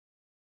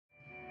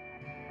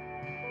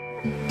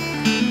Hi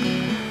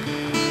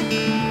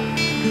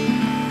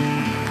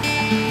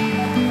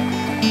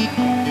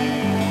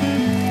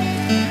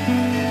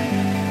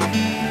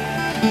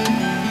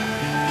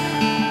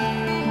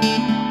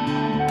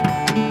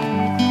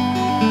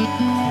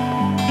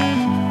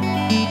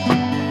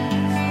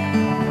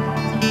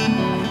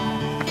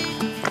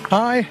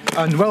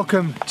and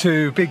welcome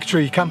to Big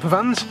Tree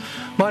Campervans.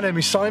 My name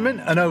is Simon,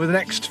 and over the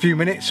next few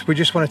minutes we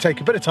just want to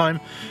take a bit of time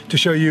to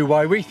show you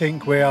why we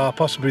think we are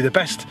possibly the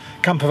best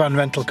campervan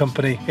rental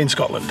company in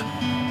Scotland.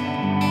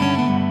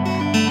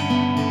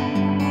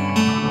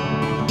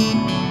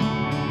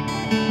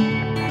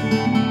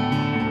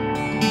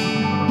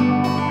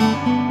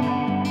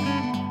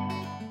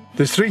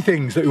 There's three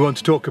things that we want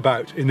to talk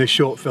about in this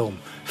short film.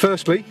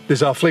 Firstly,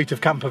 there's our fleet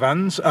of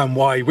campervans and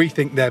why we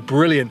think they're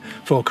brilliant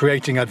for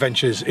creating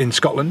adventures in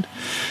Scotland.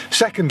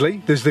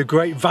 Secondly, there's the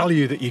great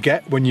value that you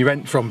get when you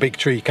rent from Big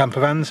Tree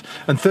Campervans.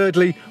 And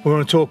thirdly, we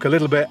want to talk a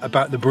little bit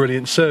about the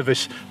brilliant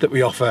service that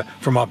we offer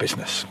from our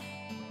business.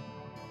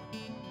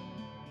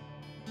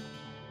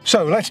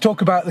 So let's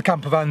talk about the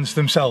campervans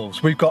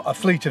themselves. We've got a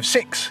fleet of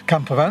 6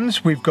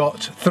 campervans. We've got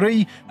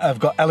 3 have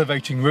got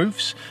elevating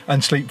roofs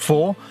and sleep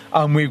 4,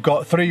 and we've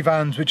got 3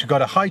 vans which have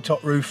got a high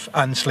top roof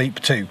and sleep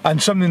 2.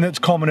 And something that's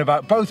common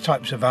about both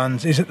types of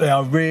vans is that they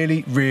are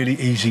really, really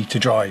easy to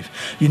drive.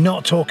 You're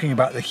not talking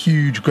about the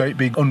huge, great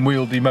big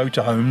unwieldy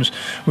motorhomes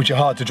which are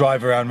hard to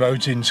drive around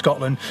roads in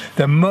Scotland.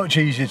 They're much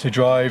easier to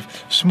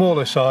drive,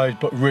 smaller size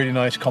but really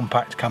nice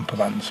compact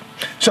campervans.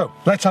 So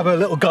let's have a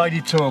little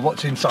guided tour of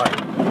what's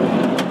inside.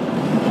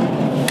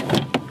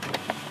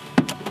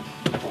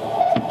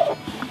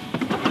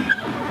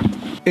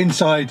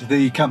 Inside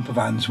the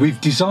campervans, we've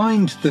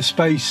designed the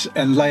space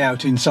and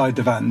layout inside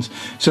the vans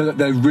so that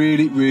they're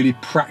really, really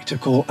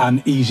practical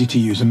and easy to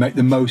use and make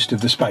the most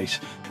of the space.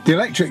 The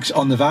electrics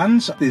on the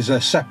vans, there's a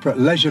separate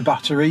leisure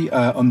battery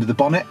under the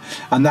bonnet,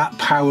 and that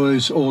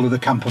powers all of the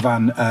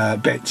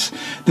campervan bits.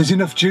 There's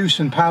enough juice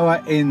and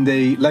power in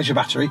the leisure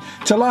battery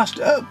to last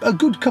a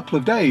good couple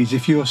of days.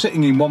 If you're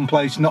sitting in one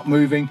place, not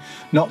moving,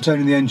 not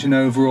turning the engine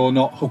over or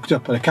not hooked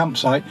up at a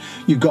campsite,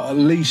 you've got at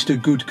least a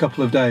good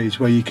couple of days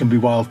where you can be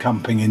wild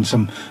camping in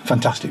some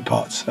fantastic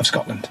parts of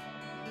Scotland.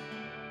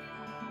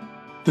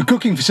 The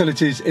cooking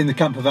facilities in the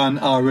campervan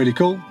are really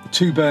cool.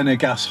 2-burner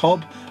gas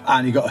hob,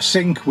 and you've got a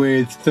sink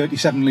with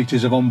 37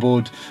 litres of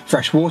onboard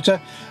fresh water.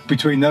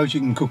 Between those you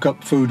can cook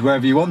up food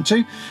wherever you want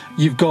to.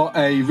 You've got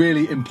a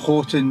really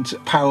important,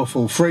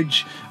 powerful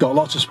fridge. Got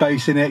lots of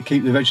space in it,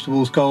 keep the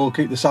vegetables cold,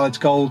 keep the salads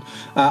cold,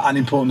 and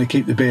importantly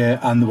keep the beer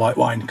and the white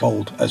wine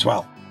cold as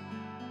well.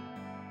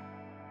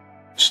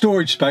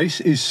 Storage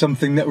space is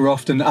something that we're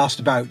often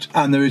asked about,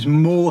 and there is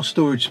more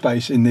storage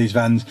space in these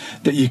vans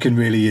that you can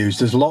really use.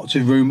 There's lots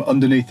of room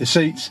underneath the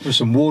seats for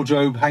some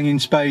wardrobe hanging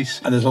space,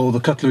 and there's all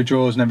the cutlery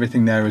drawers and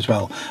everything there as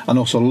well, and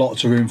also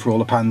lots of room for all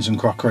the pans and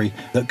crockery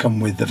that come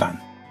with the van.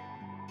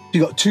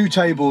 You've got 2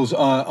 tables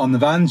on the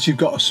vans. You've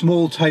got a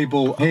small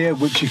table here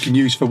which you can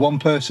use for 1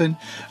 person.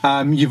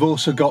 You've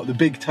also got the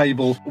big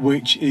table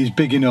which is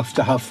big enough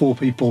to have 4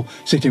 people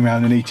sitting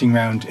around and eating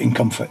around in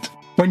comfort.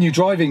 When you're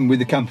driving with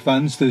the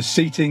campervans, there's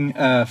seating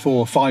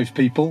for 5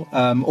 people,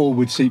 all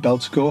with seat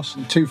belts of course,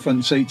 2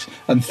 front seats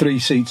and 3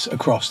 seats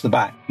across the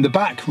back. The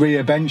back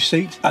rear bench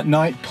seat at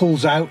night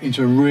pulls out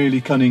into a really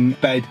cunning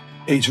bed.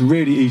 It's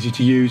really easy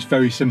to use,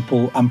 very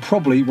simple, and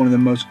probably one of the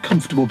most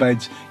comfortable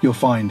beds you'll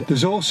find.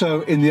 There's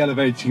also, in the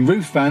elevating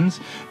roof vans,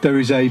 there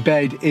is a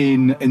bed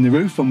in the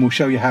roof, and we'll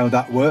show you how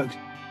that works.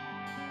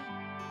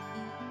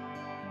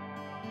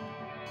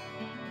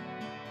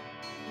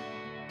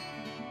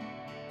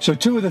 So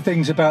 2 of the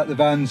things about the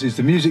vans is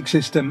the music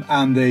system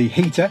and the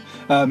heater.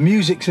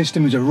 Music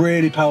system is a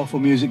really powerful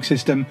music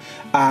system,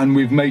 and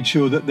we've made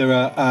sure that there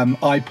are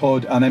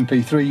iPod and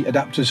MP3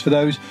 adapters for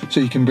those, so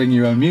you can bring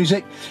your own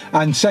music.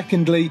 And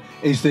secondly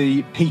is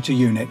the heater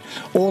unit.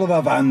 All of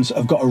our vans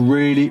have got a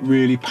really,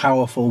 really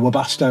powerful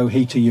Webasto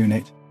heater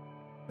unit.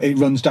 It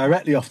runs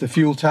directly off the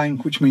fuel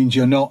tank, which means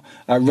you're not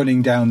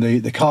running down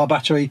the car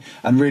battery,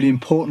 and really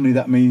importantly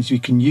that means you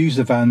can use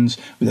the vans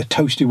with the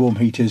toasty warm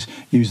heaters,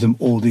 use them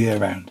all the year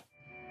round.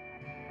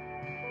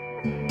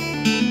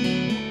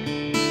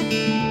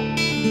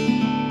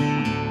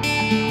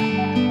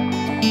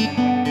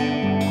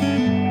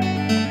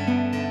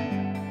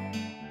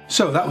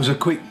 So that was a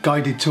quick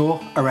guided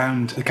tour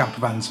around the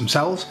campervans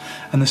themselves,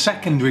 and the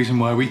second reason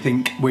why we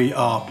think we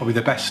are probably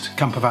the best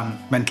campervan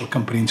rental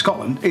company in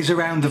Scotland is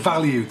around the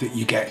value that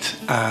you get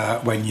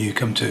when you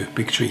come to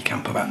Big Tree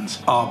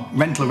Campervans. Our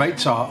rental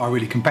rates are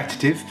really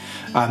competitive,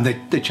 and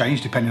they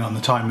change depending on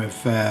the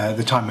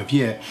time of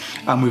year,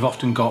 and we've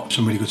often got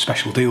some really good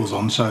special deals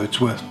on, so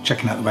it's worth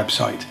checking out the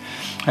website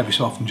every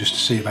so often just to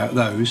see about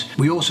those.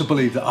 We also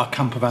believe that our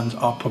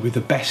campervans are probably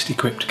the best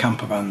equipped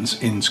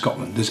campervans in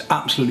Scotland. There's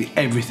absolutely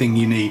everything everything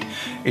you need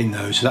in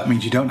those. So that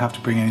means you don't have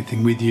to bring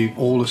anything with you.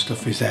 All the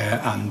stuff is there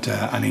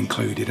and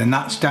included, and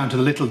that's down to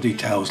the little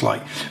details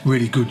like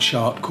really good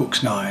sharp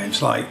cook's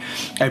knives, like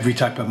every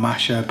type of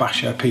masher,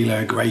 basher,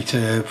 peeler,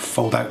 grater,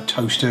 fold out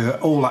toaster,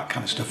 all that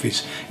kind of stuff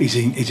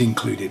is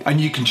included. And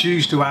you can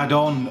choose to add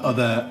on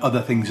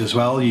other things as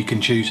well. You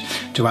can choose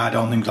to add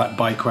on things like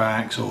bike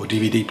racks or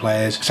DVD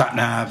players, sat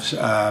navs,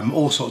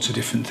 all sorts of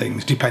different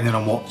things depending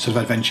on what sort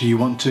of adventure you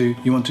want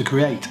to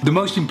create. The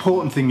most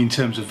important thing in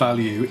terms of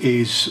value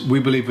is we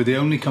believe we're the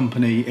only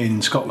company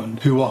in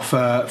Scotland who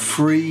offer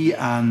free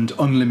and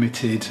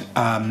unlimited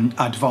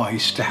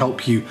advice to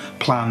help you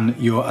plan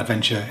your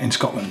adventure in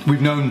Scotland.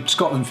 We've known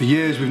Scotland for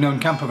years, we've known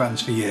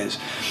campervans for years,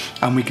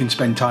 and we can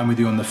spend time with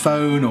you on the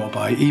phone or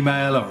by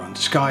email or on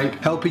Skype,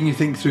 helping you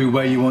think through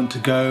where you want to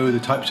go, the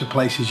types of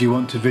places you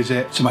want to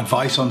visit, some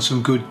advice on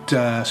some good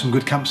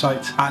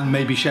campsites, and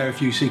maybe share a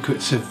few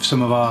secrets of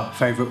some of our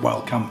favourite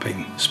wild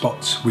camping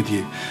spots with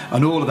you.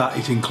 And all of that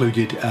is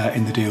included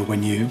in the deal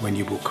when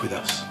you book with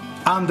us.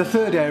 And the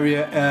third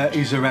area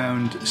is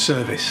around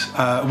service.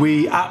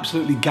 We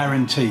absolutely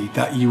guarantee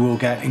that you will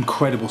get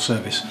incredible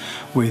service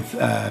with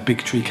Big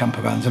Tree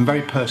Campervans, and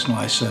very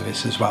personalised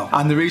service as well.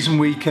 And the reason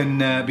we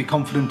can be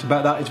confident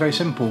about that is very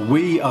simple.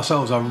 We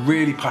ourselves are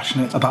really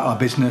passionate about our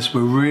business,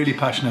 we're really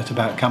passionate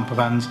about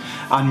campervans,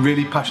 and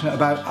really passionate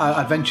about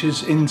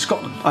adventures in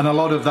Scotland. And a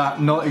lot of that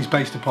is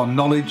based upon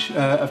knowledge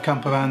of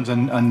campervans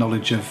and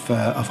knowledge of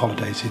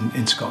holidays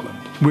in Scotland.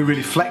 We're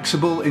really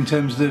flexible in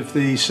terms of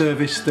the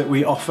service that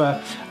we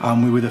offer,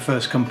 and we were the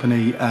first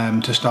company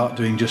to start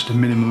doing just a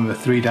minimum of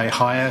a 3-day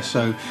hire,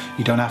 so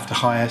you don't have to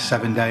hire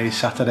 7 days,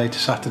 Saturday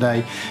to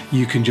Saturday.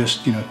 You can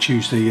just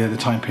choose the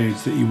time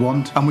periods that you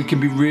want, and we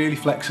can be really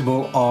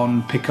flexible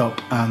on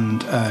pickup and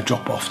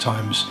drop-off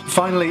times.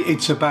 Finally,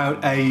 it's about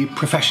a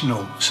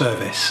professional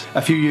service.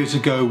 A few years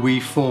ago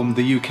we formed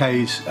the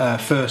UK's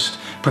first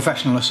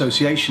professional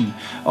association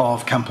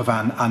of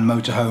campervan and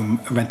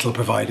motorhome rental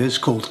providers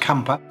called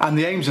Camper, and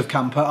the aims of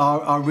Camper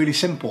are really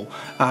simple.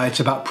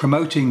 It's about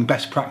promoting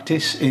best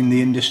practice in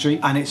the industry,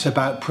 and it's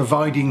about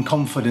providing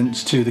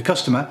confidence to the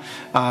customer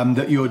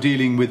that you're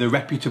dealing with a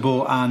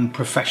reputable and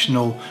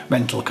professional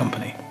rental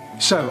company.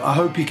 So I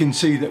hope you can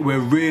see that we're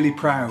really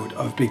proud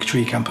of Big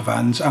Tree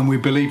Campervans, and we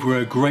believe we're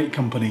a great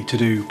company to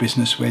do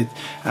business with.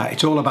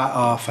 It's all about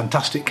our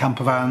fantastic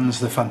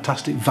campervans, the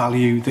fantastic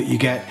value that you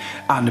get,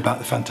 and about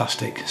the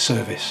fantastic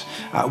service.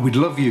 We'd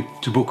love you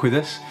to book with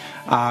us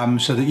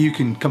so that you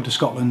can come to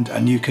Scotland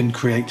and you can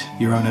create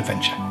your own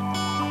adventure.